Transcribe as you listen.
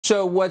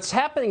So what's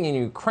happening in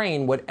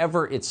Ukraine,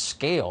 whatever its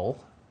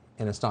scale,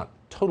 and it's not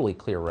totally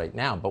clear right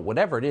now, but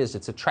whatever it is,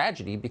 it's a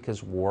tragedy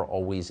because war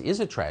always is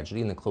a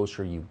tragedy, and the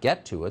closer you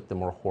get to it, the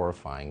more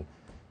horrifying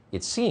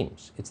it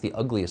seems. It's the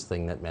ugliest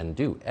thing that men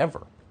do,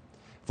 ever.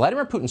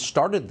 Vladimir Putin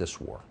started this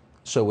war,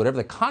 so whatever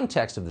the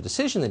context of the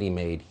decision that he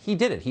made, he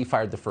did it. He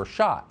fired the first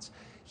shots.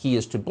 He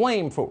is to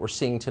blame for what we're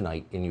seeing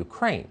tonight in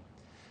Ukraine.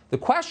 The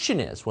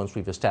question is, once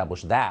we've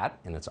established that,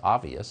 and it's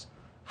obvious,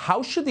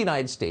 how should the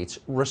United States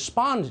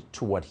respond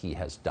to what he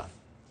has done?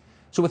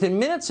 So within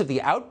minutes of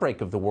the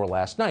outbreak of the war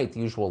last night, the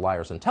usual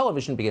liars on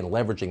television began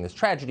leveraging this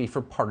tragedy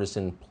for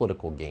partisan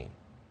political gain.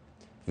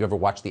 If you've ever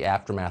watched the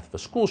aftermath of a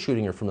school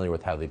shooting, you're familiar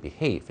with how they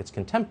behave. It's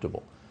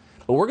contemptible.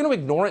 But we're going to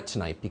ignore it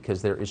tonight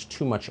because there is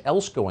too much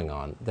else going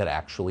on that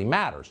actually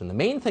matters. And the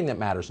main thing that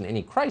matters in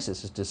any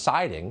crisis is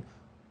deciding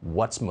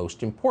what's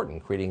most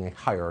important, creating a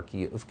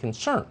hierarchy of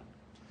concern.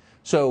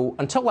 So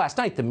until last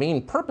night, the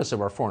main purpose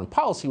of our foreign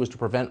policy was to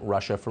prevent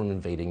Russia from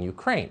invading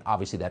Ukraine.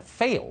 Obviously, that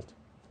failed.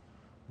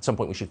 At some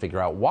point, we should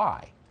figure out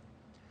why.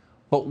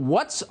 But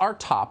what's our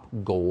top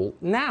goal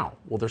now?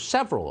 Well, there's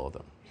several of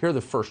them. Here are the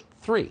first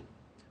three.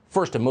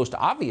 First, and most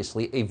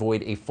obviously,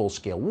 avoid a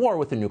full-scale war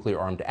with a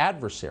nuclear-armed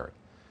adversary.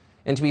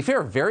 And to be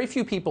fair, very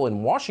few people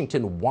in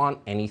Washington want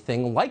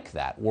anything like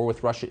that. War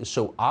with Russia is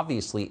so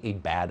obviously a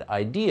bad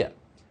idea.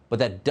 But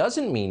that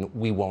doesn't mean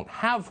we won't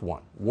have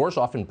one. Wars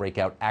often break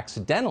out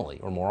accidentally,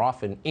 or more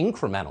often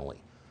incrementally.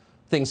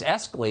 Things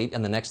escalate,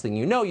 and the next thing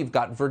you know, you've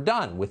got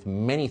Verdun with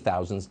many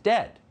thousands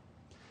dead.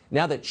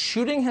 Now that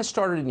shooting has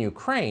started in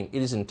Ukraine,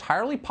 it is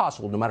entirely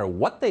possible, no matter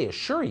what they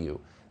assure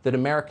you, that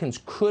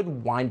Americans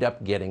could wind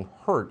up getting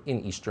hurt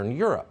in Eastern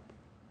Europe.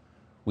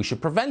 We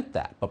should prevent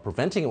that, but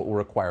preventing it will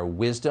require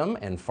wisdom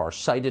and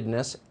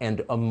farsightedness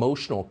and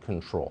emotional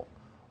control,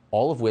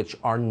 all of which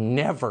are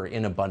never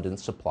in abundant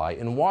supply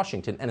in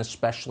Washington, and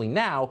especially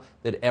now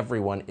that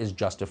everyone is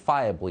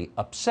justifiably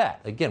upset.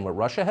 Again, what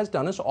Russia has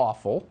done is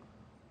awful,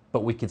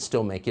 but we could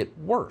still make it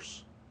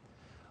worse.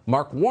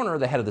 Mark Warner,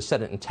 the head of the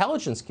Senate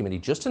Intelligence Committee,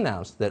 just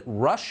announced that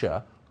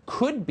Russia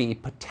could be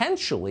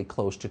potentially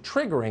close to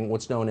triggering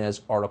what's known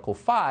as Article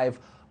 5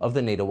 of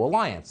the NATO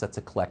alliance. That's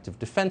a collective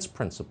defense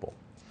principle.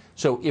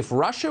 So if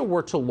Russia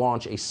were to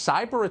launch a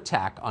cyber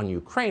attack on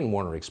Ukraine,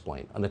 Warner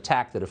explained, an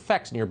attack that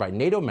affects nearby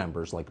NATO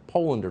members like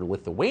Poland or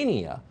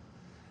Lithuania,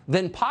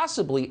 then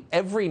possibly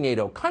every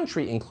NATO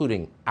country,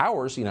 including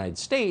ours, the United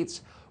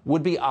States,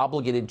 would be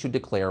obligated to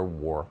declare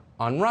war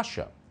on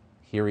Russia.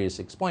 Here he is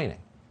explaining.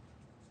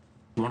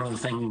 One of the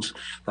things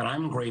that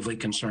I'm gravely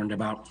concerned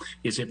about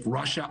is if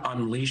Russia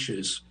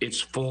unleashes its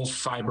full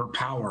cyber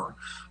power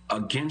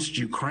against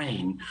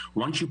Ukraine,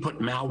 once you put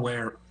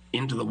malware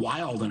into the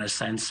wild, in a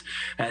sense,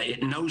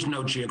 it knows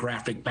no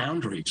geographic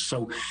boundaries.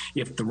 So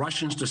if the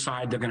Russians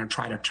decide they're going to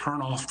try to turn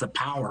off the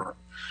power,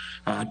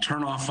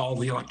 turn off all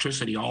the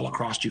electricity all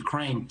across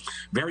Ukraine,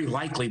 very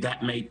likely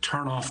that may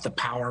turn off the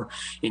power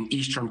in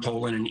eastern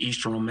Poland and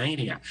eastern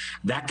Romania.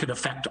 That could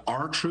affect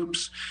our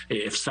troops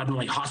if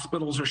suddenly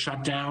hospitals are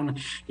shut down,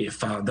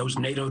 if those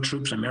NATO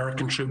troops,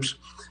 American troops,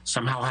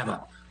 somehow have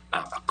a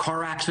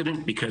car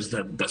accident because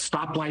the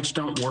stoplights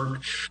don't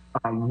work.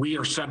 We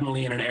are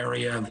suddenly in an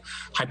area of,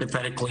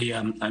 hypothetically,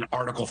 an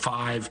Article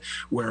 5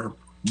 where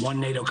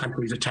one NATO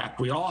country is attacked.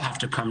 We all have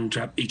to come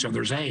to each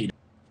other's aid.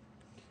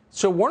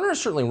 So Warner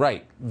is certainly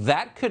right.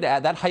 That could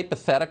add, that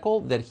hypothetical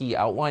that he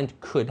outlined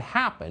could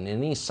happen.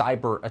 Any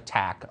cyber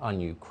attack on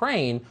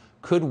Ukraine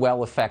could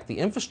well affect the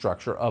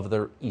infrastructure of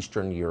the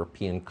Eastern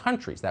European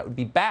countries. That would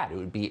be bad. It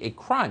would be a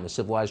crime. The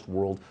civilized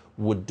world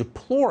would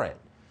deplore it.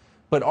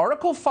 But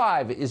Article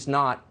 5 is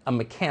not a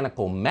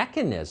mechanical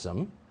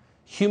mechanism.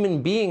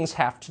 Human beings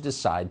have to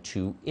decide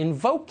to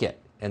invoke it.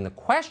 And the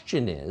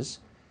question is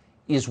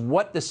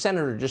what the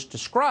senator just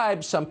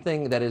described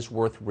something that is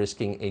worth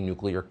risking a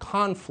nuclear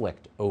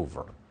conflict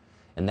over?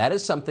 And that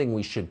is something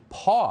we should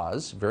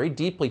pause very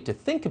deeply to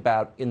think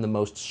about in the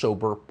most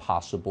sober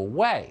possible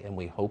way. And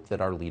we hope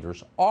that our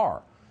leaders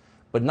are.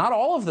 But not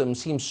all of them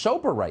seem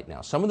sober right now.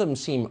 Some of them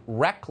seem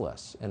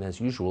reckless and, as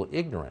usual,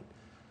 ignorant.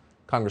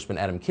 Congressman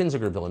Adam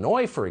Kinzinger of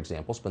Illinois, for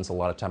example, spends a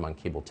lot of time on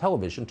cable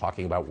television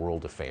talking about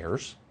world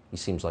affairs. He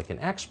seems like an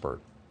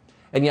expert.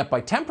 And yet,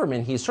 by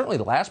temperament, he's certainly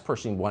the last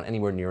person you'd want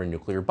anywhere near a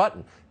nuclear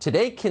button.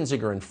 Today,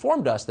 Kinzinger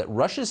informed us that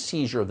Russia's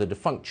seizure of the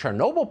defunct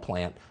Chernobyl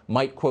plant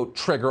might, quote,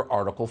 trigger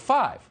Article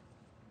 5.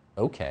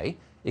 Okay,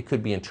 it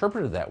could be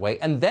interpreted that way.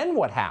 And then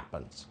what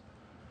happens?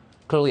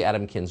 Clearly,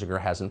 Adam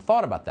Kinzinger hasn't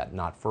thought about that,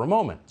 not for a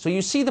moment. So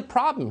you see the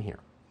problem here.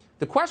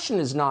 The question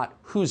is not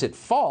who's at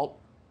fault.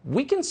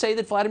 We can say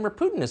that Vladimir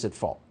Putin is at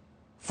fault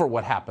for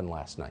what happened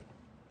last night.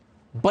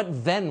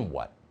 But then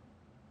what?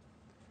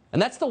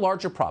 And that's the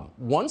larger problem.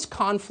 Once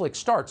conflict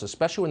starts,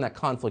 especially when that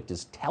conflict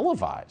is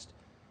televised,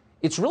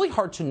 it's really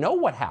hard to know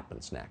what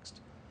happens next.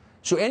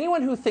 So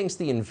anyone who thinks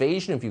the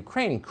invasion of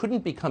Ukraine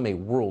couldn't become a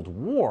world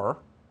war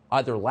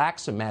either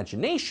lacks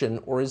imagination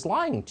or is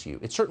lying to you.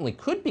 It certainly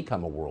could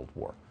become a world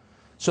war.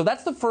 So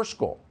that's the first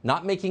goal,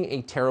 not making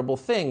a terrible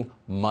thing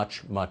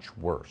much, much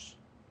worse.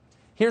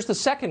 Here's the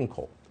second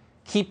goal.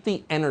 Keep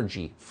the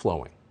energy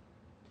flowing.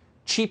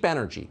 Cheap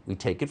energy. We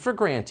take it for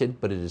granted,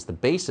 but it is the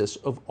basis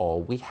of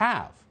all we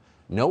have.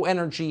 No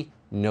energy,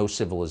 no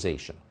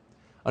civilization.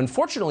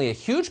 Unfortunately, a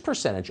huge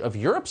percentage of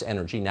Europe's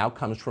energy now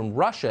comes from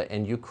Russia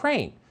and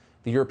Ukraine.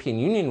 The European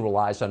Union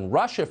relies on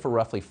Russia for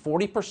roughly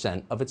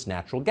 40% of its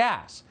natural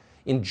gas.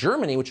 In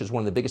Germany, which is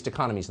one of the biggest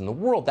economies in the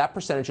world, that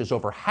percentage is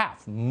over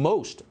half.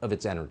 Most of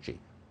its energy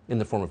in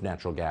the form of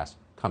natural gas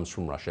comes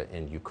from Russia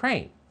and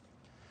Ukraine.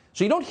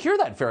 So you don't hear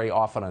that very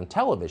often on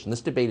television.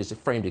 This debate is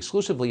framed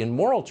exclusively in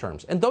moral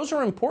terms, and those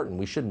are important.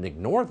 We shouldn't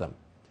ignore them.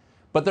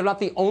 But they're not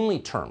the only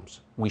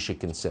terms we should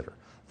consider.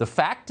 The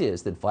fact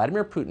is that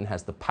Vladimir Putin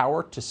has the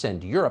power to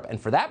send Europe,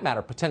 and for that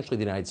matter, potentially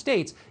the United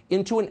States,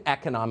 into an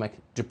economic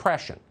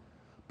depression.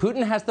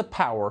 Putin has the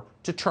power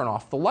to turn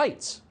off the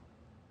lights.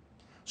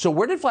 So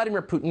where did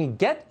Vladimir Putin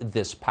get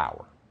this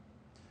power?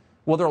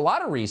 Well, there are a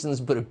lot of reasons,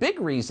 but a big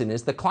reason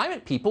is the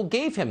climate people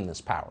gave him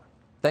this power.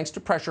 Thanks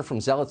to pressure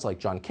from zealots like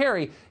John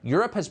Kerry,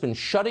 Europe has been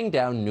shutting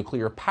down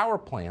nuclear power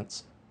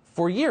plants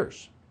for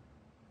years.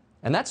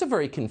 And that's a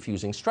very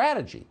confusing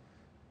strategy.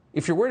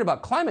 If you're worried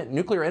about climate,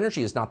 nuclear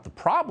energy is not the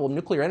problem.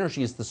 Nuclear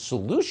energy is the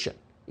solution.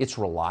 It's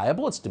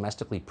reliable, it's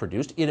domestically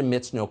produced, it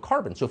emits no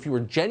carbon. So if you were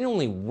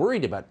genuinely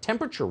worried about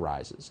temperature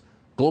rises,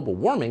 global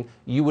warming,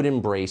 you would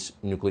embrace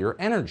nuclear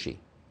energy.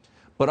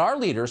 But our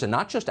leaders, and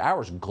not just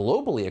ours,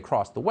 globally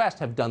across the West,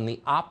 have done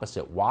the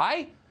opposite.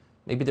 Why?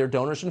 Maybe their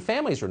donors and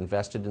families are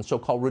invested in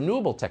so-called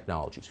renewable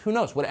technologies. Who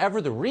knows?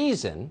 Whatever the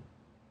reason,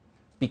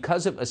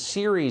 because of a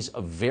series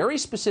of very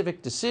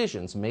specific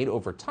decisions made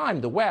over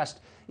time, the West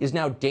is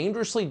now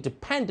dangerously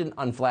dependent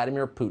on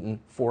Vladimir Putin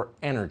for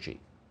energy.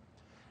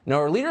 Now,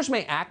 our leaders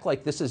may act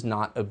like this is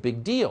not a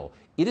big deal.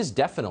 It is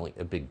definitely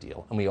a big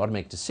deal, and we ought to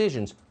make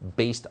decisions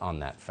based on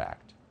that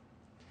fact.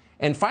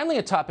 And finally,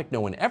 a topic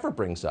no one ever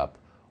brings up,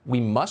 we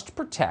must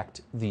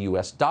protect the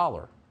U.S.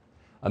 dollar.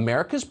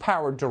 America's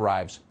power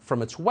derives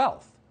from its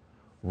wealth.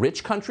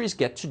 Rich countries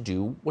get to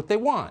do what they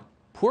want.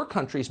 Poor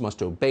countries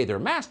must obey their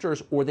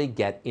masters or they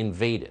get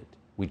invaded.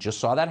 We just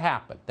saw that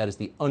happen. That is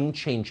the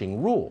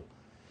unchanging rule.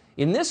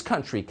 In this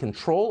country,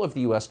 control of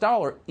the U.S.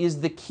 dollar is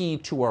the key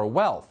to our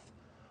wealth.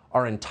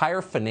 Our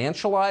entire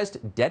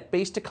financialized,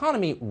 debt-based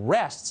economy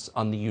rests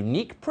on the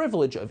unique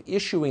privilege of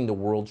issuing the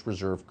world's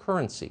reserve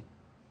currency.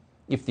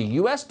 If the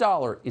U.S.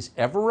 dollar is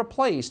ever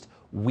replaced,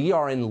 we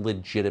are in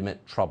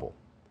legitimate trouble.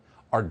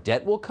 Our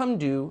debt will come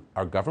due,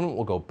 our government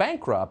will go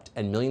bankrupt,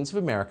 and millions of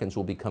Americans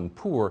will become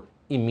poor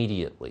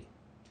immediately.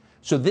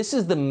 So this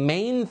is the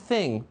main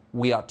thing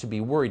we ought to be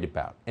worried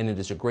about, and it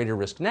is a greater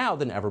risk now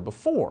than ever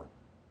before.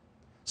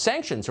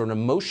 Sanctions are an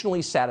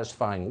emotionally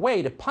satisfying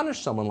way to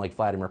punish someone like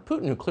Vladimir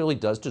Putin, who clearly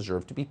does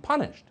deserve to be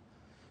punished.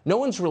 No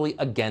one's really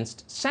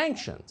against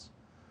sanctions.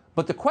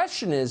 But the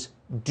question is,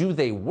 do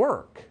they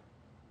work?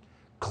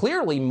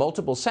 Clearly,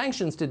 multiple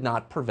sanctions did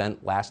not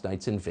prevent last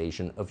night's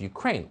invasion of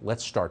Ukraine.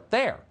 Let's start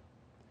there.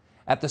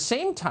 At the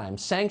same time,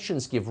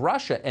 sanctions give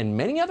Russia and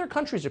many other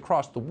countries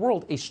across the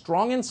world a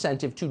strong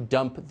incentive to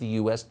dump the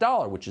U.S.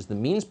 dollar, which is the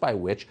means by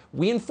which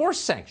we enforce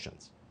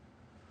sanctions.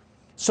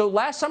 So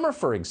last summer,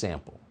 for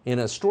example, in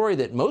a story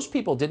that most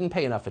people didn't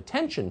pay enough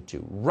attention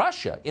to,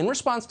 Russia, in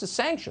response to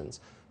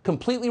sanctions,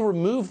 completely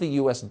removed the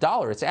U.S.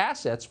 dollar, its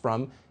assets,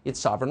 from its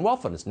sovereign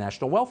wealth fund, its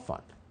national wealth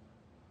fund.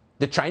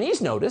 The Chinese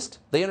noticed.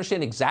 They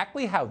understand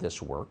exactly how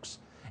this works.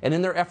 And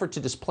in their effort to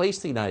displace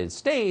the United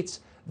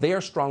States, they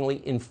are strongly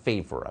in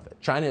favor of it.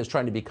 China is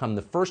trying to become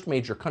the first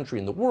major country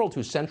in the world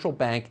whose central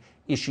bank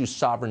issues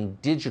sovereign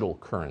digital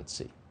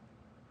currency.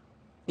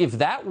 If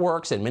that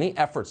works, and many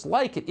efforts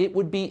like it, it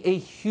would be a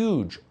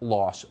huge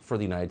loss for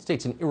the United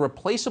States, an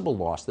irreplaceable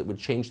loss that would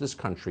change this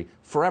country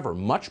forever,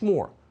 much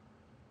more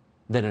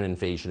than an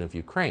invasion of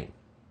Ukraine.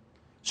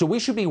 So we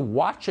should be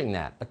watching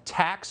that,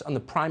 attacks on the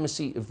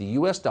primacy of the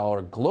U.S.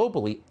 dollar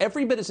globally,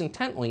 every bit as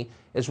intently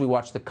as we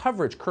watch the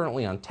coverage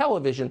currently on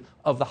television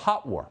of the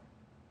hot war.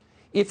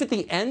 If at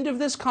the end of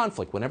this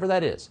conflict, whenever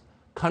that is,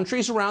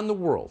 countries around the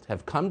world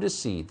have come to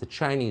see the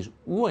Chinese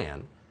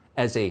yuan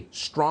as a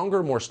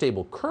stronger, more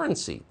stable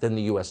currency than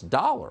the U.S.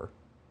 dollar,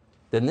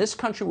 then this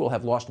country will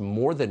have lost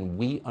more than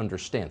we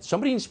understand.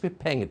 Somebody needs to be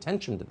paying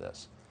attention to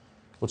this.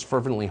 Let's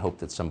fervently hope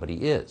that somebody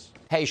is.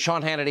 Hey,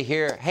 Sean Hannity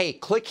here. Hey,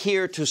 click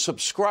here to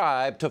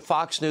subscribe to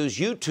Fox News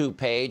YouTube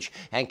page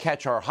and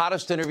catch our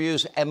hottest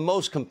interviews and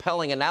most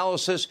compelling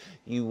analysis.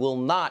 You will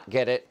not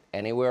get it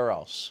anywhere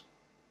else.